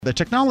The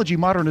Technology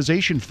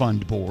Modernization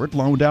Fund Board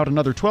loaned out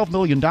another $12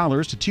 million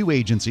to two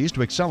agencies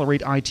to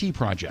accelerate IT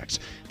projects.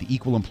 The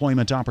Equal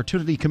Employment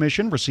Opportunity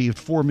Commission received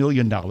 $4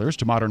 million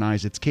to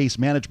modernize its case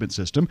management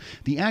system.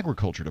 The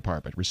Agriculture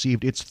Department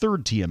received its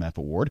third TMF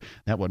award.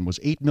 That one was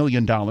 $8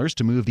 million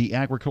to move the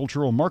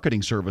Agricultural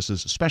Marketing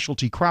Services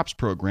Specialty Crops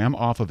Program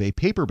off of a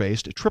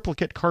paper-based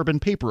triplicate carbon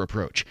paper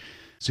approach.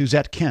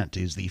 Suzette Kent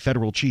is the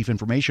Federal Chief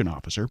Information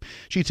Officer.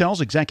 She tells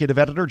Executive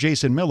Editor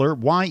Jason Miller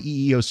why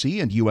EEOC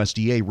and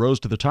USDA rose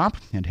to the top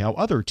and how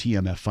other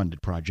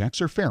TMF-funded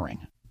projects are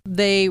faring.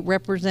 They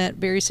represent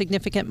very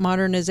significant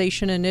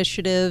modernization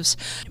initiatives,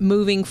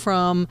 moving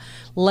from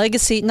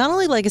legacy, not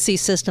only legacy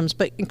systems,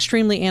 but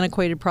extremely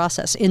antiquated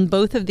process. In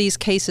both of these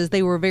cases,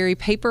 they were very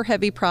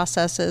paper-heavy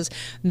processes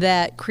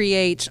that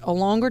create a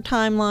longer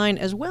timeline,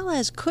 as well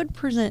as could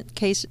present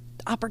case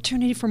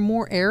opportunity for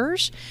more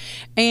errors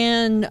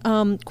and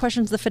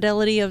questions the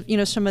fidelity of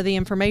some of the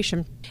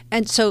information.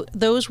 And so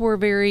those were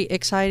very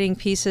exciting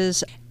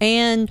pieces.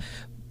 And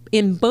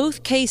in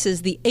both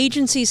cases, the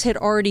agencies had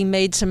already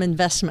made some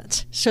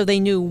investments, so they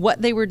knew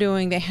what they were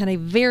doing. They had a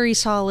very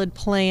solid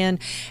plan,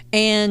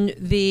 and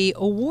the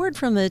award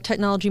from the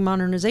Technology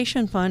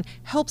Modernization Fund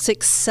helps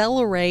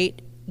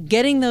accelerate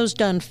getting those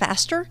done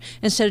faster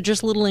instead of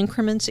just little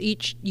increments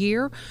each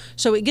year.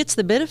 So it gets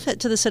the benefit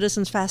to the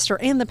citizens faster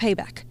and the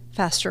payback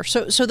faster.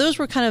 So those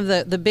were kind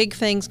of the big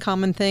things,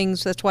 common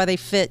things. That's why they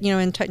fit,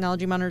 in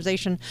technology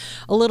modernization.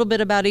 A little bit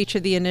about each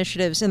of the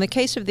initiatives. In the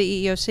case of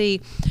the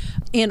EEOC,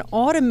 in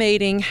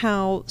automating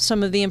how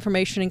some of the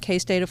information and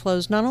case data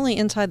flows, not only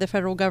inside the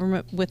federal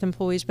government with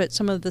employees, but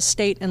some of the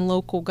state and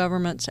local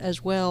governments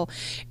as well,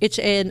 it's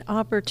an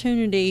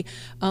opportunity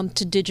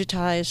to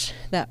digitize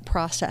that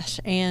process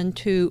and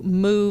to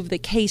move the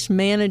case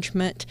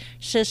management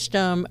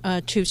system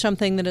to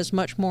something that is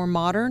much more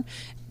modern,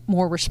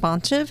 more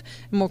responsive,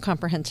 and more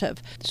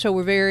comprehensive. So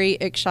we're very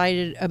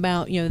excited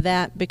about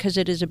that, because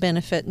it is a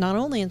benefit not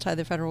only inside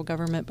the federal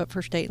government but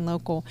for state and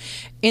local.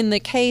 In the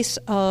case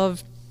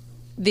of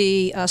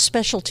the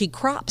Specialty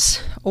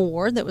Crops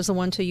Award, that was the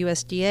one to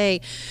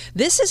USDA,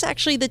 this is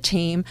actually the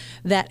team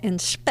that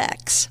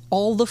inspects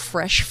all the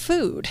fresh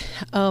food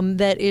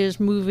that is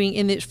moving,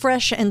 and it's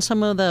fresh and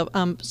some of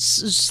the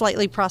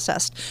slightly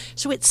processed.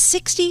 So it's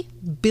 60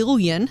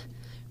 billion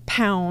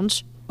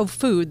pounds of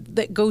food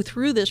that go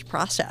through this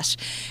process.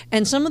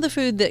 And some of the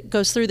food that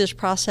goes through this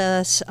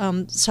process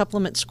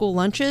supplements school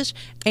lunches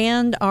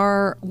and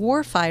our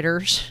war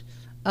fighters'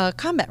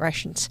 combat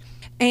rations.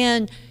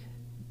 And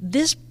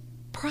this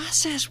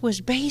process was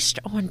based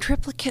on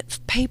triplicate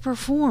paper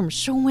forms.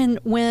 So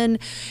when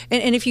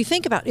if you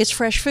think about it, it's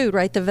fresh food,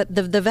 right?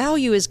 The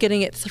value is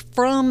getting it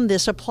from the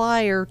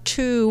supplier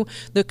to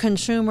the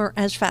consumer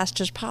as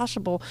fast as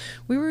possible.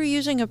 We were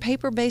using a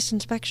paper-based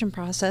inspection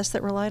process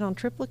that relied on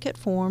triplicate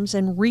forms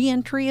and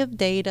re-entry of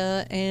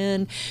data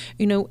and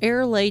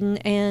error-laden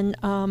and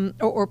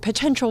or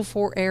potential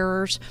for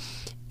errors.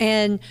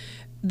 And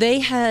they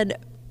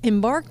had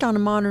embarked on a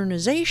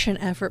modernization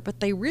effort,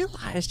 but they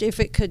realized if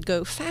it could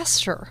go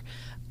faster,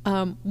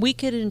 we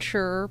could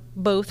ensure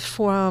both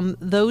from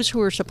those who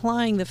are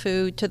supplying the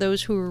food to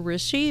those who are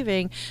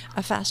receiving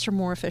a faster,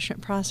 more efficient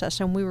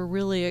process. And we were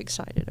really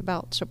excited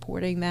about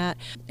supporting that.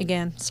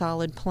 Again,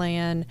 solid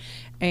plan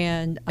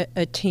and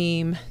a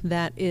team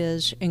that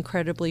is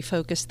incredibly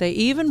focused. They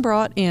even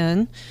brought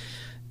in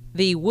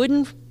the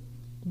wooden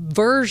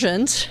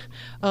versions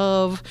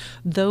of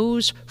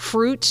those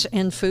fruits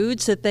and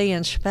foods that they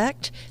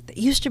inspect that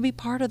used to be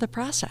part of the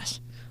process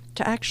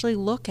to actually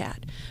look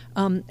at.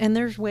 And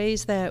there's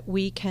ways that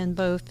we can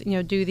both,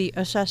 do the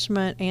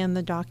assessment and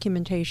the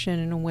documentation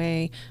in a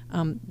way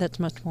that's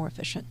much more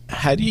efficient.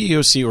 Had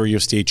EEOC or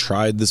USDA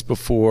tried this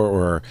before,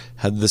 or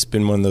had this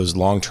been one of those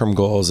long-term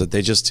goals that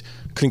they just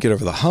couldn't get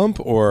over the hump?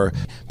 Or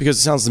because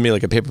it sounds to me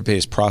like a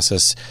paper-based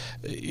process,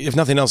 if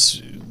nothing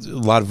else, a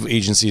lot of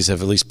agencies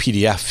have at least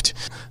PDF'd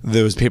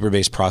those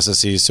paper-based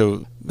processes.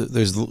 So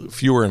there's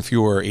fewer and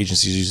fewer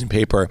agencies using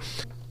paper.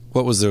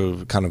 What was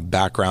the kind of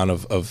background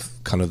of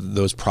kind of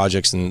those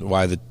projects and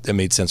why it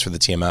made sense for the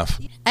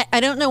TMF?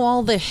 I don't know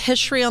all the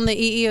history on the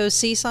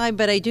EEOC side,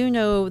 but I do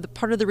know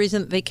part of the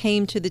reason that they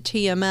came to the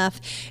TMF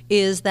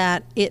is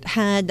that it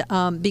had,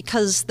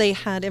 because they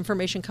had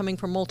information coming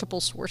from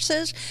multiple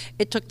sources,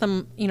 it took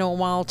them, a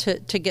while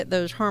to get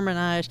those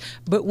harmonized.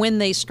 But when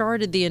they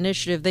started the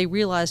initiative, they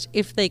realized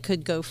if they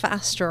could go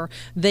faster,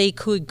 they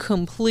could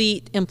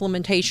complete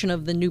implementation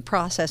of the new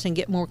process and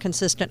get more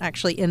consistent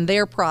actually in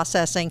their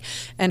processing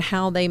and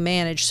how they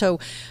manage. So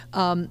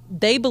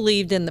they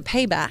believed in the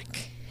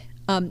payback,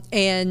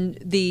 and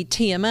the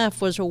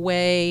TMF was a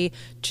way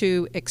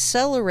to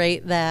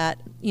accelerate that,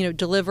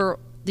 deliver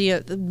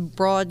the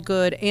broad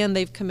good, and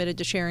they've committed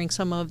to sharing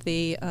some of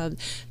the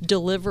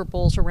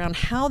deliverables around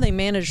how they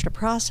managed a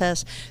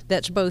process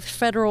that's both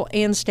federal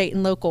and state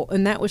and local,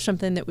 and that was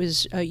something that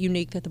was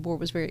unique that the board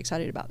was very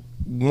excited about.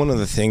 one of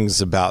the things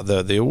about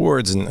the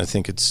awards, and I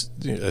think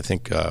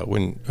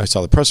when I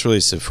saw the press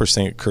release, the first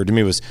thing that occurred to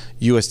me was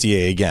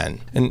USDA again.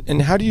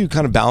 And how do you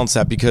kind of balance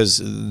that? Because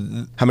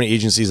how many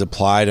agencies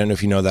applied? I don't know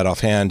if you know that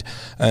offhand.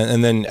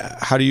 And then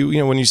how do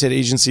you when you said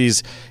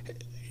agencies,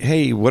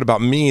 hey, what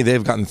about me?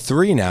 They've gotten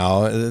 3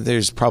 now.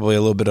 There's probably a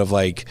little bit of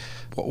like,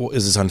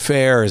 is this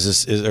unfair?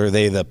 Are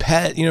they the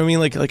pet? You know what I mean?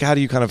 Like how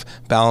do you kind of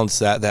balance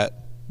that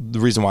the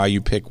reason why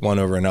you pick one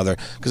over another?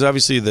 Because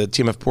obviously the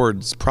TMF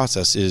board's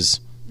process is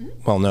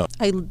well known.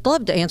 I'd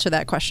love to answer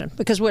that question,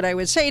 because what I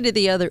would say to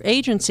the other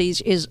agencies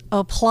is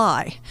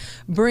apply,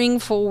 bring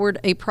forward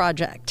a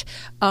project.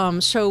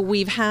 So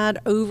we've had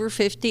over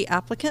 50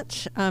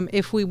 applicants.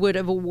 If we would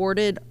have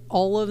awarded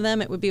all of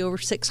them, it would be over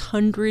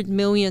 $600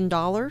 million.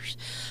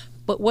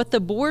 But what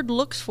the board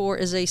looks for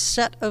is a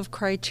set of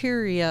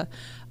criteria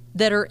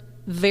that are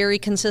very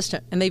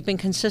consistent, and they've been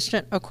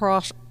consistent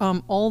across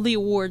all the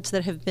awards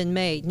that have been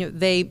made.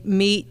 They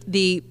meet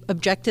the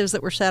objectives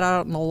that were set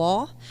out in the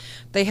law.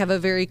 They have a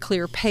very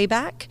clear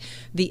payback.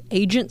 The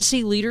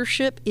agency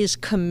leadership is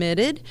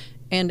committed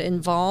and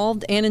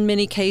involved, and in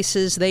many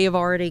cases they have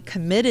already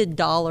committed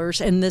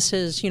dollars, and this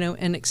is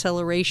an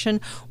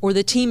acceleration, or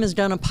the team has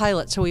done a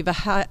pilot, so we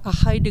have a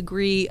high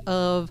degree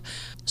of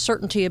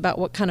certainty about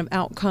what kind of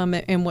outcome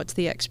and what's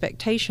the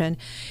expectation.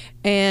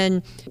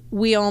 And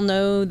we all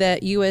know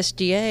that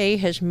USDA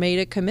has made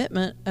a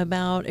commitment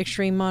about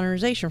extreme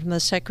modernization from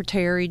the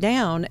secretary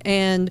down,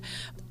 and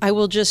I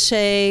will just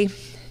say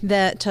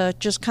that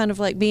just kind of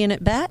like being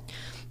at bat,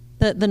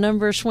 the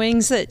number of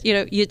swings that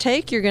you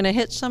take, you're going to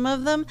hit some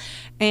of them.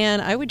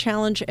 And I would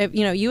challenge,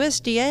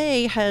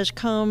 USDA has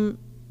come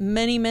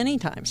many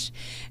times,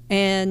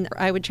 and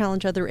I would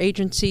challenge other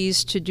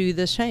agencies to do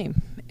the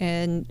same.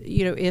 And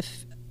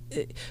if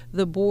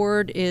the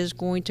board is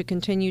going to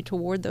continue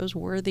toward those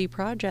worthy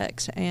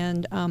projects,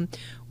 and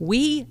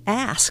we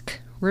ask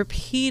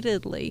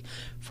repeatedly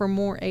for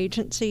more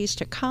agencies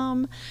to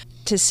come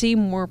to see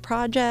more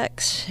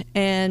projects,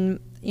 and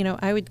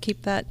I would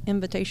keep that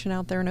invitation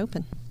out there and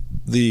open.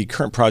 The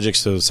current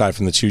projects, so aside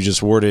from the 2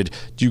 just awarded,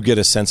 do you get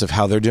a sense of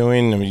how they're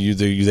doing? I mean,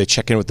 they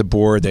check in with the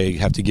board. They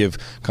have to give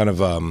kind of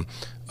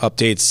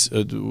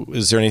updates.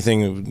 Is there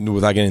anything,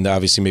 without getting into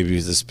obviously maybe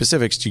the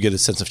specifics, do you get a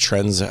sense of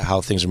trends,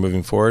 how things are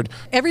moving forward?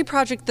 Every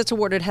project that's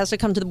awarded has to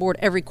come to the board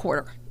every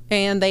quarter,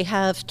 and they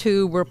have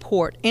to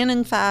report. And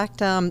in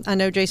fact, I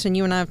know, Jason,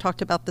 you and I have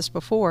talked about this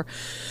before.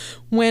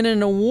 When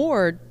an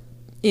award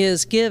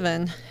is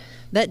given,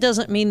 that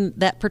doesn't mean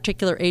that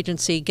particular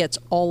agency gets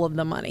all of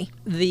the money.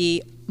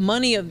 The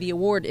money of the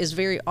award is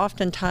very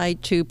often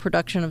tied to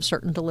production of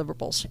certain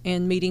deliverables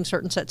and meeting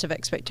certain sets of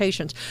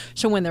expectations.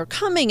 So when they're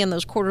coming in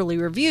those quarterly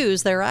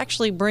reviews, they're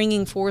actually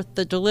bringing forth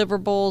the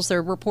deliverables,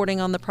 they're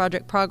reporting on the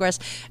project progress,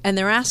 and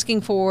they're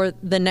asking for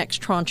the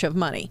next tranche of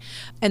money.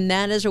 And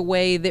that is a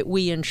way that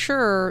we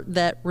ensure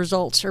that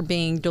results are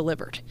being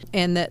delivered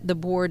and that the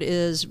board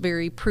is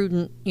very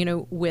prudent,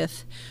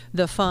 with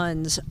the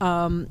funds.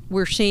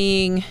 We're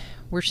seeing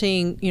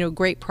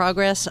great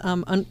progress.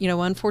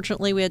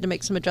 Unfortunately, we had to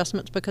make some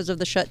adjustments because of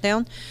the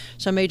shutdown.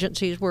 Some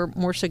agencies were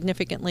more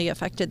significantly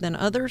affected than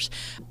others,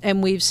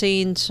 and we've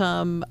seen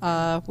some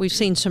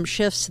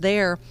shifts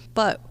there.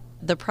 But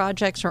the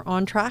projects are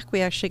on track.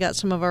 We actually got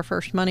some of our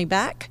first money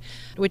back,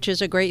 which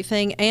is a great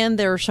thing. And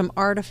there are some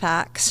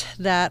artifacts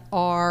that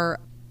are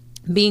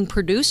being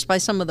produced by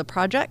some of the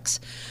projects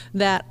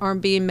that are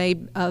being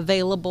made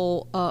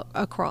available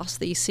across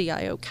the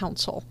CIO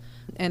Council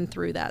and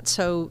through that.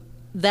 So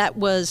that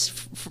was,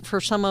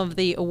 for some of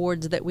the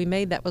awards that we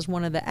made, that was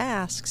one of the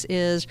asks,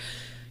 is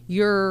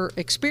your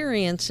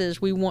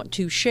experiences we want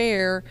to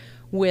share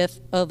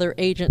with other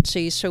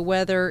agencies. So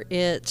whether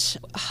it's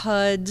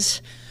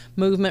HUD's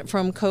movement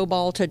from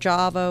COBOL to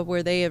Java,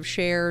 where they have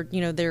shared,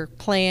 their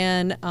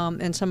plan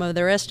and some of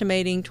their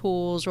estimating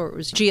tools, or it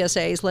was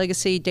GSA's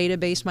legacy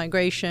database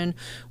migration,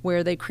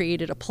 where they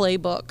created a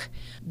playbook.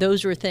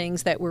 Those were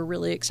things that we're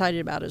really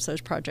excited about as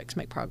those projects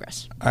make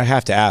progress. I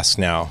have to ask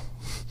now,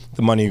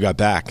 the money you got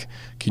back,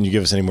 can you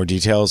give us any more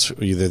details,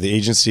 either the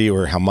agency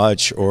or how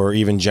much, or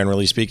even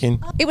generally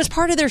speaking? It was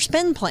part of their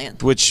spend plan.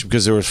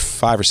 Because there was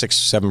 5 or 6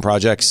 or 7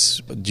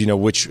 projects. Do you know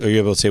which? Are you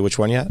able to say which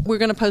one yet? We're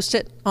going to post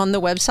it on the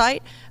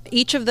website.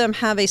 Each of them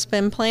have a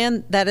spend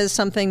plan. That is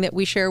something that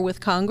we share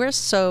with Congress.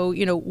 So,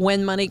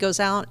 when money goes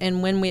out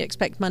and when we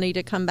expect money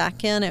to come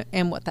back in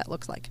and what that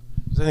looks like.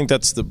 I think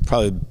that's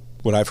probably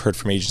what I've heard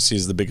from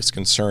agencies, the biggest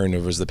concern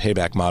over is the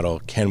payback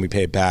model. Can we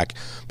pay it back?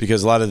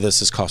 Because a lot of this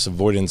is cost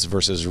avoidance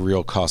versus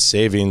real cost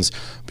savings.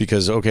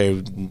 Because,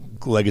 okay,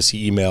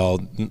 legacy email,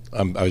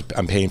 I'm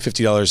paying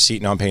 $50 a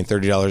seat, now I'm paying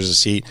 $30 a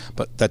seat,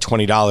 but that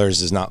 $20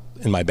 is not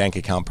in my bank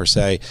account per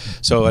se.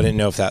 So I didn't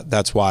know if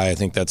that's why I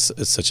think it's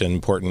such an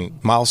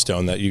important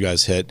milestone that you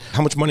guys hit.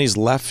 How much money is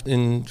left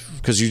in,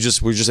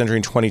 because we're just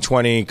entering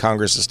 2020,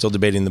 Congress is still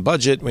debating the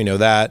budget, we know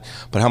that,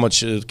 but how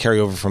much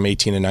carryover from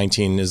 18 and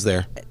 19 is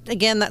there?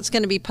 Again, that's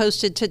going to be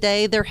posted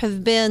today. There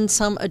have been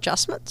some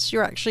adjustments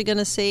you're actually going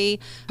to see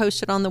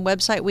posted on the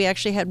website. We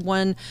actually had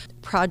one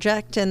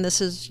project, and this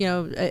is,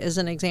 as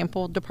an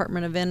example,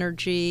 Department of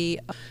Energy.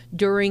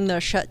 During the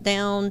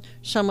shutdown,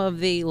 some of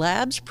the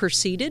labs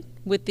proceeded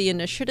with the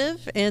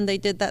initiative, and they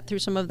did that through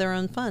some of their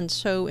own funds.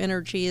 So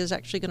Energy is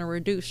actually going to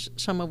reduce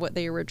some of what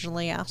they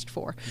originally asked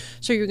for.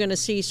 So you're going to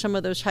see some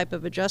of those type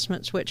of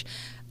adjustments, which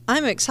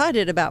I'm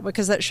excited about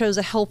because that shows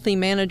a healthy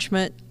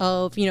management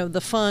of,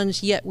 the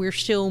funds, yet we're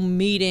still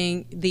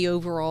meeting the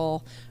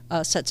overall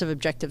sets of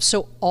objectives.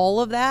 So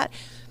all of that,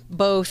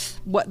 both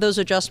what those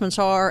adjustments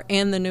are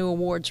and the new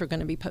awards, are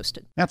going to be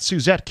posted. That's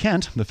Suzette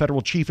Kent, the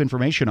Federal Chief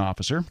Information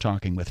Officer,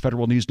 talking with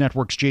Federal News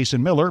Network's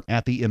Jason Miller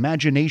at the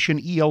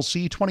Imagination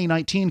ELC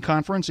 2019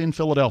 conference in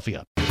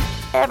Philadelphia.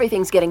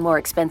 Everything's getting more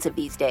expensive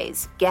these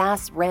days.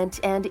 Gas, rent,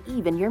 and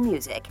even your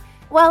music.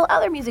 While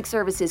other music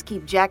services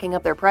keep jacking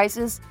up their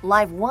prices,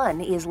 Live One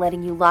is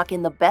letting you lock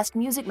in the best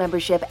music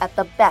membership at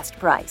the best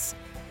price.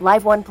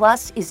 Live One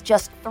Plus is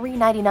just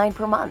 $3.99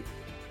 per month.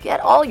 Get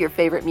all your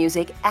favorite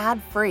music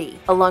ad-free,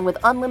 along with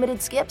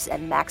unlimited skips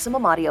and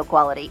maximum audio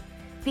quality.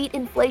 Beat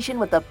inflation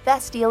with the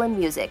best deal in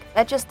music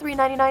at just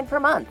 $3.99 per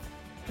month.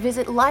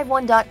 Visit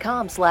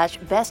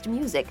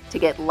liveone.com/bestmusic to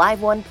get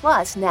Live One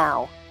Plus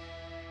now.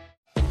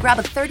 Grab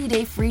a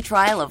 30-day free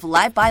trial of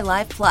Live by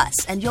Live Plus,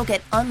 and you'll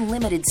get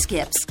unlimited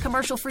skips,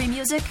 commercial-free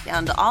music,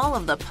 and all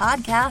of the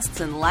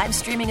podcasts and live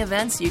streaming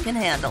events you can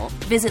handle.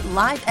 Visit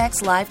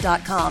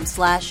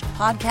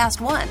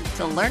livexlive.com/podcast1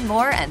 to learn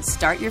more and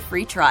start your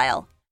free trial.